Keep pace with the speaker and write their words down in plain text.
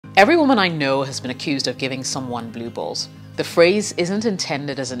Every woman I know has been accused of giving someone blue balls. The phrase isn't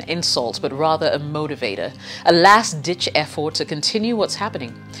intended as an insult, but rather a motivator, a last-ditch effort to continue what's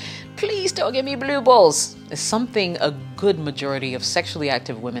happening. Please don't give me blue balls is something a good majority of sexually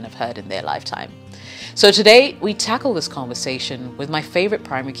active women have heard in their lifetime. So today, we tackle this conversation with my favorite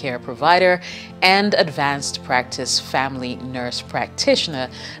primary care provider and advanced practice family nurse practitioner,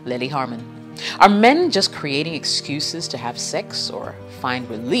 Lily Harmon. Are men just creating excuses to have sex or find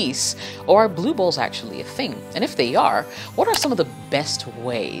release, or are blue balls actually a thing? And if they are, what are some of the best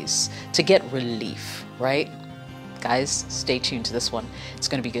ways to get relief, right? Guys, stay tuned to this one. It's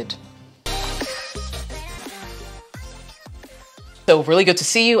going to be good. So really good to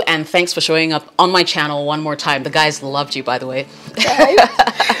see you, and thanks for showing up on my channel one more time. The guys loved you, by the way.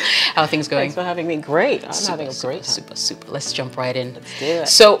 How are things going? Thanks for having me. Great. I'm Super, having a great super, super. Let's jump right in. Let's do it.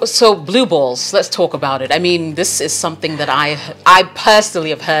 So blue balls, let's talk about it. I mean, this is something that I personally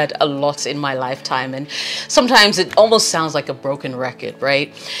have heard a lot in my lifetime, and sometimes it almost sounds like a broken record,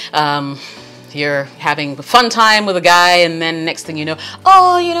 right? You're having a fun time with a guy, and then next thing you know,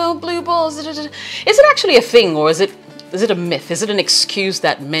 oh, you know, blue balls. Is it actually a thing, or is it a myth? Is it an excuse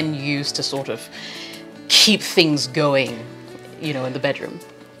that men use to sort of keep things going, you know, in the bedroom?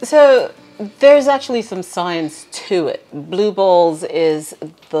 So there's actually some science to it. Blue balls is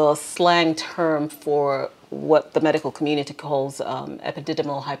the slang term for what the medical community calls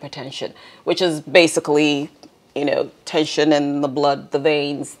epididymal hypertension, which is basically, you know, tension in the blood, the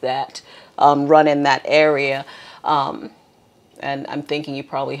veins that run in that area. And I'm thinking you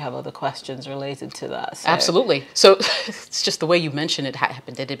probably have other questions related to that. So. Absolutely. So it's just the way you mention it.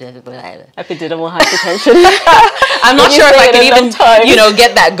 Epididymal hypertension. I'm not sure if I can even, you know,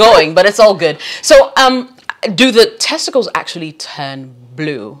 get that going, but it's all good. So do the testicles actually turn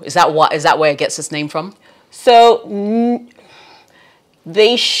blue? Is that where it gets its name from? So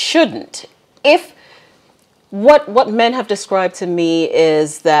they shouldn't. What men have described to me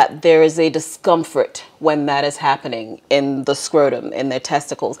is that there is a discomfort when that is happening in the scrotum, in their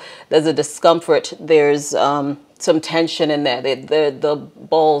testicles. There's a discomfort, there's some tension in there. The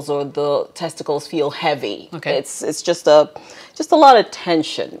balls or the testicles feel heavy. Okay. It's just a lot of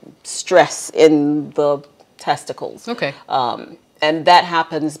tension, stress in the testicles. Okay. And that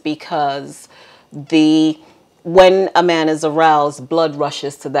happens because when a man is aroused, blood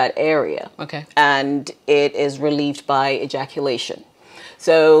rushes to that area. Okay. And it is relieved by ejaculation.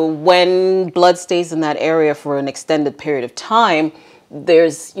 So when blood stays in that area for an extended period of time,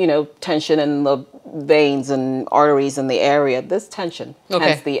 there's, you know, tension in the veins and arteries in the area. There's tension. Okay.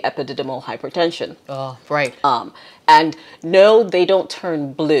 Hence the epididymal hypertension. Oh, right. And no, they don't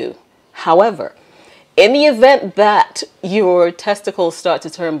turn blue. However, in the event that your testicles start to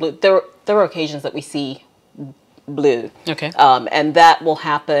turn blue, there are occasions that we see blue. Okay. And that will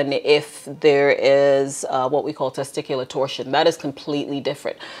happen if there is what we call testicular torsion. That is completely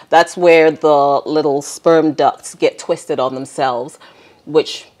different. That's where the little sperm ducts get twisted on themselves,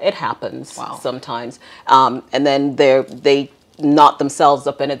 which it happens sometimes. And then they knot themselves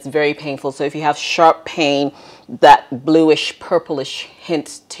up, and it's very painful. So if you have sharp pain, that bluish, purplish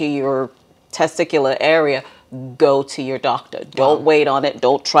hint to your testicular area, go to your doctor. Don't wait on it.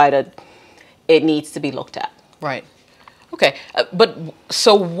 Don't try to. It needs to be looked at. Right. Okay. But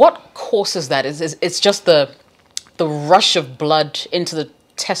so what causes that? It's just the rush of blood into the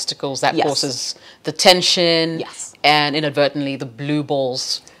testicles that causes the tension. Yes. And inadvertently the blue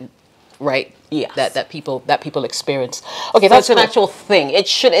balls, right? Yes. That people experience. Okay, so that's an actual thing.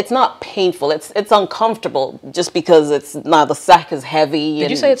 It's not painful. It's uncomfortable just because the sac is heavy.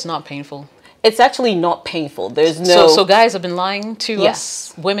 Did you say it's not painful? It's actually not painful. There's no. So guys have been lying to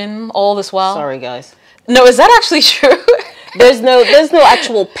us women all this while. Sorry, guys. No, is that actually true? There's no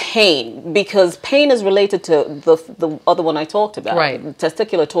actual pain, because pain is related to the other one I talked about. Right.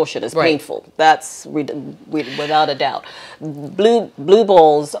 Testicular torsion is painful. That's without a doubt. Blue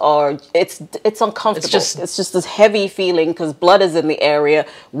balls are it's uncomfortable. It's just this heavy feeling because blood is in the area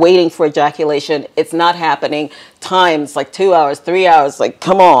waiting for ejaculation. It's not happening. Times like 2 hours, 3 hours. Like,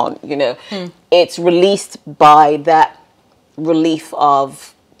 come on, you know. It's released by that relief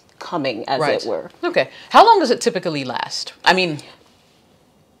of coming, as it were. Okay. How long does it typically last? I mean,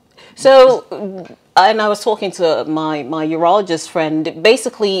 so, and I was talking to my urologist friend.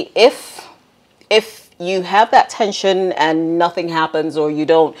 Basically, if you have that tension and nothing happens, or you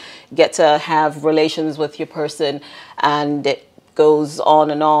don't get to have relations with your person, and it goes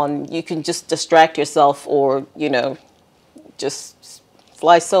on and on, you can just distract yourself, or, you know, just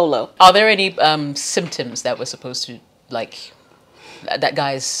fly solo. Are there any symptoms that we're supposed to, like, that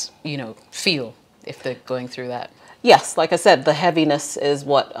guys, you know, feel if they're going through that? Yes, like I said, the heaviness is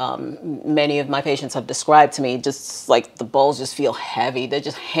what many of my patients have described to me. Just like the balls just feel heavy; they're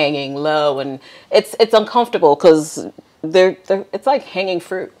just hanging low, and it's uncomfortable because they're it's like hanging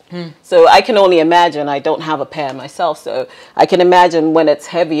fruit. So I can only imagine. I don't have a pair myself, so I can imagine when it's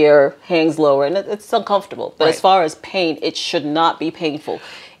heavier, hangs lower, and it's uncomfortable. But as far as pain, it should not be painful.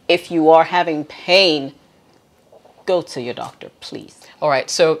 If you are having pain, go to your doctor, please. All right.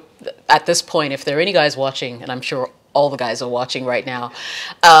 So at this point, if there are any guys watching, and I'm sure all the guys are watching right now,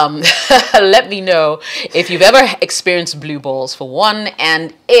 let me know if you've ever experienced blue balls, for one,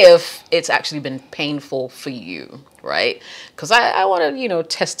 and if it's actually been painful for you, right? Because I want to, you know,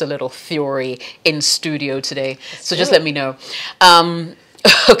 test a little theory in studio today. So just let me know.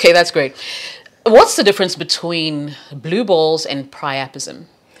 Okay, that's great. What's the difference between blue balls and priapism?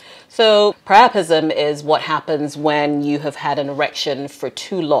 So priapism is what happens when you have had an erection for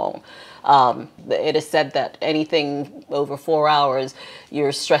too long. It is said that anything over 4 hours,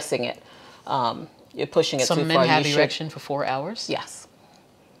 you're stressing it. You're pushing it too far. Some men have erection for 4 hours? Yes.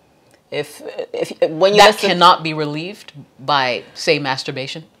 When you that cannot be relieved by, say,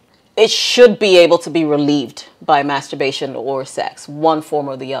 masturbation? It should be able to be relieved by masturbation or sex, one form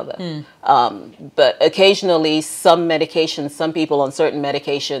or the other. But occasionally, some medications, some people on certain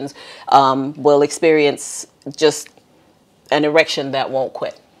medications will experience just an erection that won't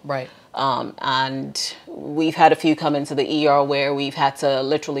quit. Right. And we've had a few come into the ER where we've had to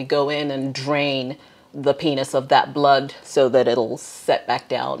literally go in and drain the penis of that blood so that it'll set back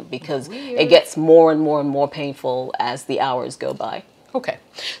down, because it gets more and more and more painful as the hours go by. Okay.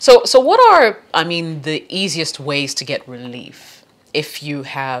 So what are, I mean, the easiest ways to get relief if you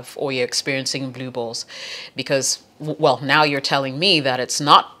have, or you're experiencing blue balls? Because, well, now you're telling me that it's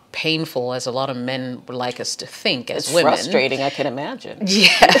not painful as a lot of men would like us to think as women. It's frustrating, I can imagine.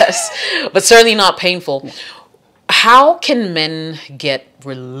 Yes, but certainly not painful. How can men get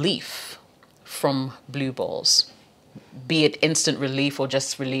relief from blue balls? Be it instant relief or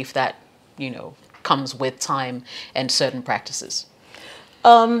just relief that, you know, comes with time and certain practices?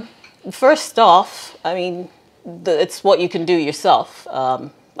 First off, I mean, it's what you can do yourself.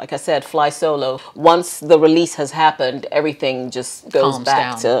 Like I said, fly solo. Once the release has happened, everything just goes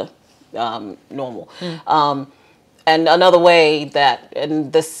back to normal. And another way that,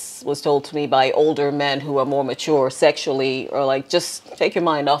 and this was told to me by older men who are more mature sexually, or like, just take your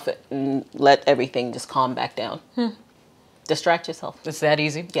mind off it and let everything just calm back down. Distract yourself. It's that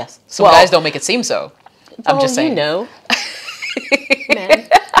easy? Yes. Some guys don't make it seem so. I'm just saying. You know. Man,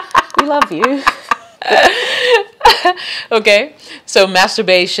 we love you. Okay, so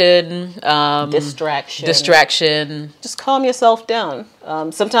masturbation, distraction. Just calm yourself down.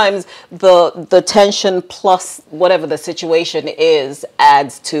 Sometimes the tension plus whatever the situation is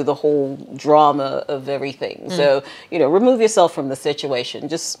adds to the whole drama of everything. So, you know, remove yourself from the situation.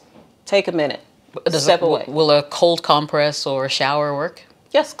 Just take a minute. Step away. Will a cold compress or a shower work?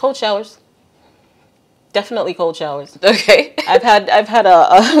 Yes, cold showers. Definitely cold showers. Okay. I've had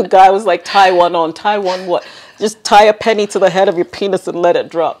a guy was like, tie one on. Tie one what? Just tie a penny to the head of your penis and let it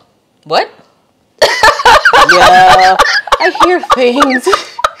drop. What? Yeah, I hear things.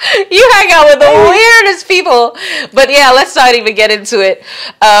 You hang out with the weirdest people. But yeah, let's not even get into it.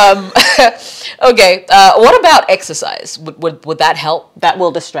 Okay, what about exercise? Would that help? That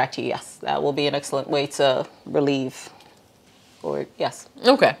will distract you, yes. That will be an excellent way to relieve. Or yes.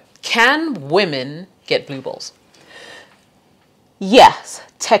 Okay. Can women get blue balls? Yes,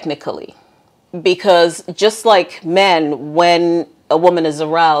 technically. Because just like men, when a woman is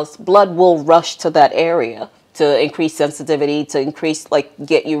aroused, blood will rush to that area to increase sensitivity, to increase, like,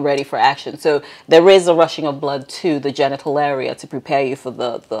 get you ready for action. So there is a rushing of blood to the genital area to prepare you for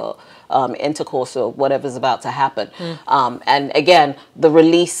the intercourse or whatever's about to happen. And again, the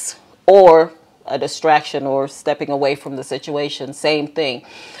release or a distraction or stepping away from the situation, same thing.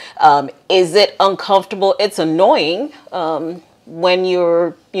 Is it uncomfortable? It's annoying. When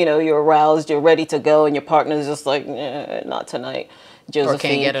you're aroused, you're ready to go, and your partner's just like, not tonight, Josephine. Or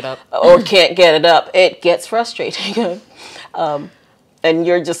can't get it up. Or can't get it up. It gets frustrating. And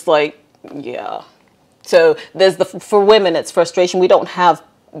you're just like, yeah. So there's for women, it's frustration. We don't have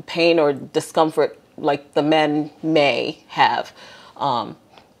pain or discomfort like the men may have.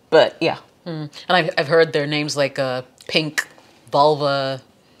 But yeah. And I've heard their names like pink vulva.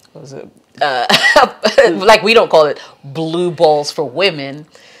 What was it? Like, we don't call it blue balls for women,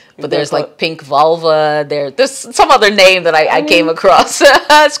 but there's like pink vulva. There's some other name that I came across.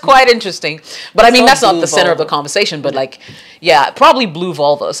 It's quite interesting. But I mean, that's not the center of the conversation. But like, yeah, probably blue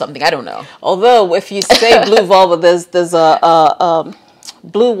vulva or something. I don't know. Although if you say blue vulva, there's a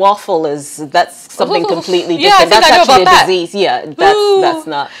Blue waffle that's something completely Yeah, I different. think That's I know actually about a that. disease. Yeah, that's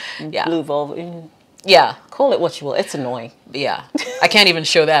not blue vulva. Yeah. Call it what you will. It's annoying. Yeah. I can't even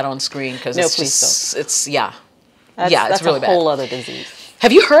show that on screen because No, it's please just, it's, yeah. That's it's really a bad. whole other disease.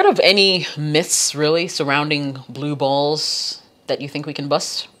 Have you heard of any myths really surrounding blue balls that you think we can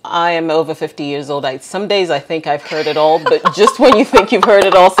bust? I am over 50 years old. Some days I think I've heard it all, but just when you think you've heard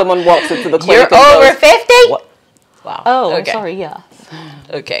it all, someone walks into the clinic. You're and over goes, 50? What? Wow. Oh, okay. I'm sorry. Yeah.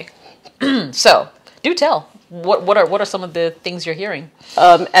 Okay. So, do tell. What are some of the things you're hearing?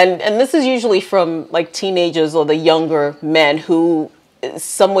 And this is usually from like teenagers or the younger men who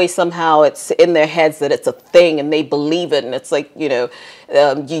some way somehow it's in their heads that it's a thing and they believe it, and it's like, you know,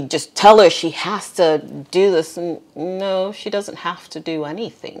 you just tell her she has to do this, and no, she doesn't have to do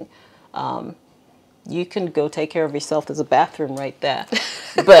anything. You can go take care of yourself. There's a bathroom right there.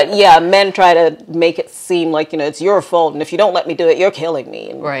 But yeah, men try to make it seem like, you know, it's your fault, and if you don't let me do it, you're killing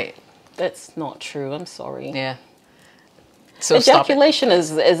me. And right. that's not true. I'm sorry. Yeah. So ejaculation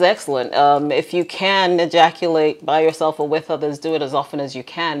is excellent. If you can ejaculate by yourself or with others, do it as often as you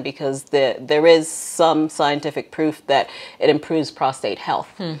can, because there is some scientific proof that it improves prostate health.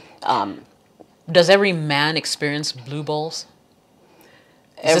 Does every man experience blue balls?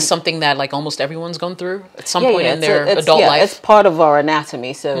 Is this something that like almost everyone's gone through at some point in their adult life? It's part of our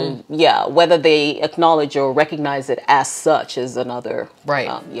anatomy. So yeah, whether they acknowledge or recognize it as such is another. Right.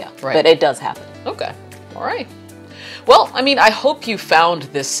 Yeah. Right. But it does happen. Okay. All right. Well, I mean, I hope you found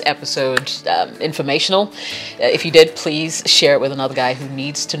this episode informational. If you did, please share it with another guy who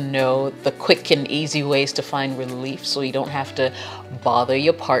needs to know the quick and easy ways to find relief, so you don't have to bother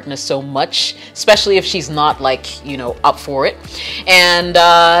your partner so much, especially if she's not, like, you know, up for it. And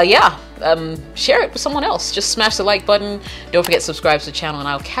yeah, share it with someone else. Just smash the like button. Don't forget to subscribe to the channel, and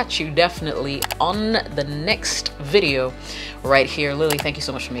I'll catch you definitely on the next video right here. Lily, thank you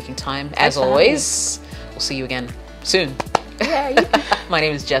so much for making time. As always, we'll see you again soon. Yay. My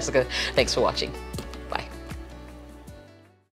name is Jessica. Thanks for watching.